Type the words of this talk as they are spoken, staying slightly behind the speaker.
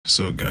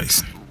So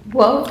guys,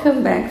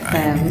 welcome back,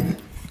 fam.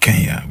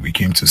 Kenya, we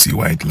came to see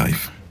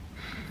wildlife.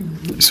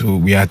 So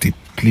we are at a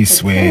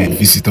place where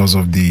visitors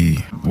of the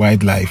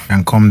wildlife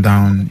can come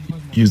down,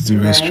 use the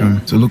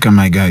restroom. So look at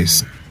my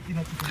guys.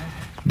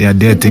 They are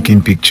there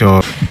taking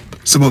pictures.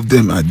 Some of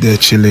them are there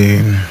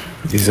chilling.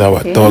 This is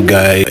our tour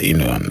guide,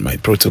 and my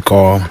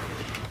protocol.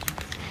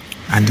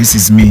 And this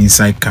is me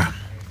inside car,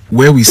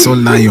 where we saw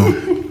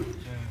lion.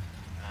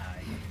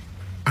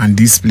 And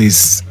this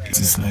place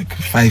is like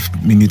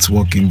 5 minutes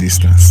walking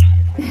distance.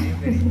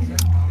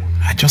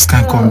 I just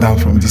can't come down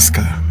from this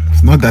car.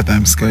 It's not that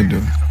I'm scared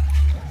though.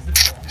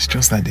 It's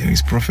just that there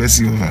is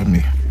prophecy over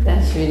me.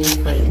 That's really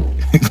funny.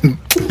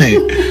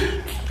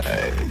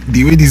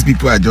 The way these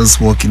people are just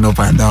walking up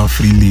and down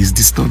freely is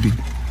disturbing.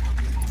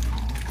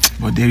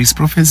 But there is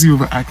prophecy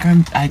over. I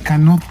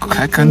cannot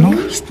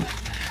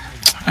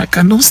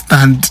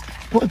stand.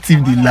 What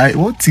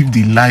if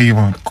the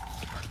lion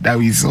that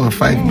we saw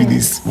 5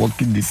 minutes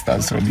walking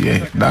distance from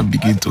here now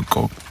begin to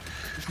come?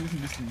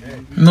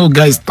 No,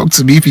 guys, talk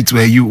to me if it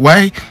were you.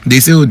 Why they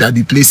say that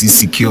the place is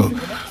secure?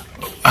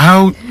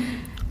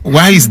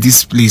 Why is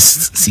this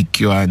place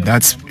secure? And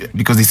that's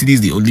because the city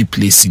is the only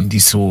place in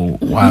this whole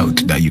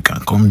world that you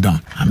can come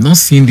down. I'm not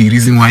seeing the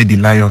reason why the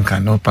lion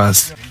cannot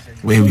pass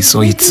where we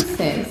saw it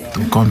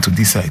to come to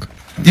this side.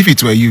 If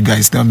it were you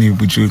guys, tell me,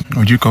 would you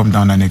come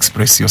down and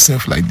express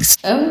yourself like this?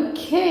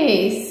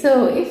 Okay,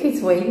 so if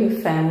it were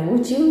you, fam,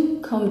 would you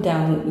come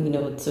down,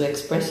 to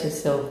express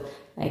yourself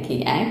like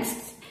he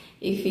asked?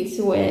 If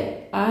it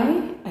were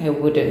I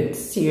wouldn't.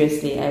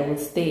 Seriously, I would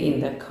stay in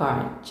the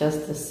car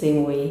just the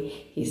same way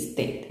he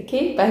stayed.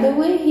 Okay, by the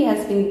way, he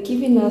has been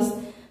giving us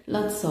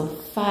lots of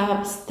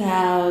fab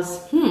styles.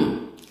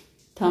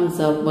 Thumbs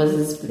up,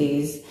 Moses,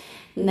 please.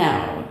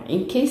 Now,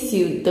 in case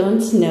you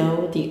don't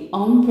know, the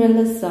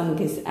Umbrella song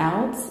is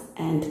out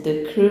and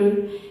the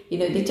crew,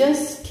 they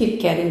just keep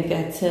getting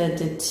better.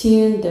 The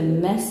tune, the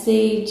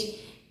message,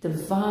 the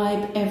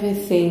vibe,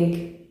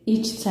 everything,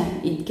 each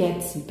time it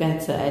gets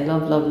better. I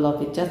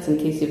love it. Just in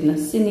case you've not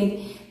seen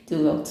it, do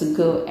love to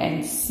go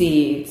and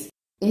see it.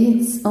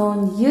 It's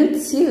on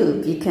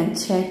YouTube. You can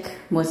check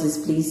Moses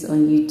Bliss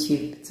on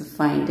YouTube to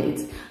find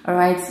it.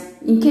 Alright,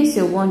 in case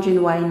you're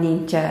wondering why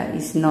Ninja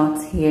is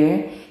not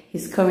here,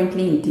 he's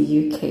currently in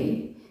the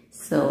UK.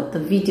 So the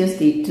videos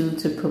they do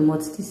to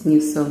promote this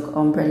new song,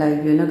 Umbrella,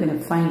 you're not going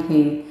to find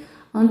him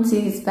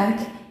until he's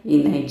back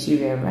in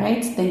Nigeria,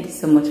 right? Thank you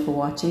so much for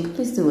watching.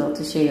 Please do well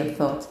to share your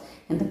thoughts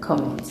in the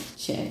comments.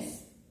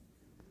 Cheers.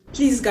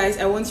 Please guys,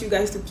 I want you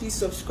guys to please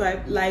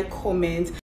subscribe, like, comment.